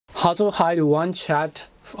How to hide one chat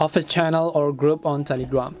of a channel or group on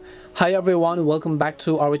Telegram. Hi everyone, welcome back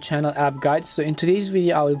to our channel App Guide. So in today's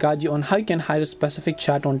video I will guide you on how you can hide a specific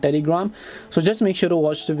chat on Telegram. So just make sure to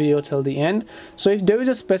watch the video till the end. So if there is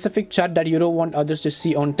a specific chat that you don't want others to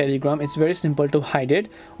see on Telegram, it's very simple to hide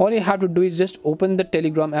it. All you have to do is just open the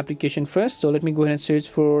Telegram application first. So let me go ahead and search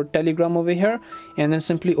for Telegram over here and then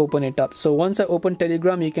simply open it up. So once I open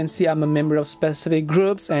Telegram, you can see I'm a member of specific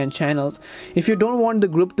groups and channels. If you don't want the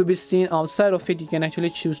group to be seen outside of it, you can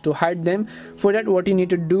actually choose to hide them. For that, what you need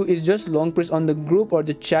to do is just long press on the group or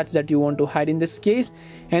the chats that you want to hide in this case,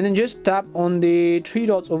 and then just tap on the three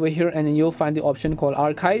dots over here and then you'll find the option called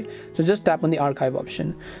archive. So just tap on the archive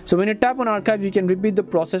option. So when you tap on archive, you can repeat the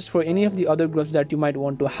process for any of the other groups that you might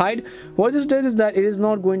want to hide. What this does is that it is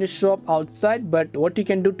not going to show up outside, but what you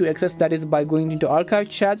can do to access that is by going into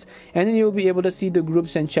archive chats, and then you'll be able to see the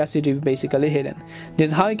groups and chats that you've basically hidden.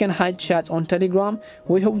 This is how you can hide chats on Telegram.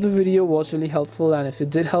 We hope the video was really helpful, and if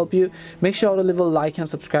it did help you, make sure to leave a like and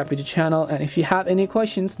subscribe to the channel. And if you have any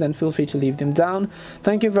questions, then feel free to leave them down.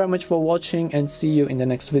 Thank you very much for watching and see you in the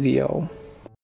next video.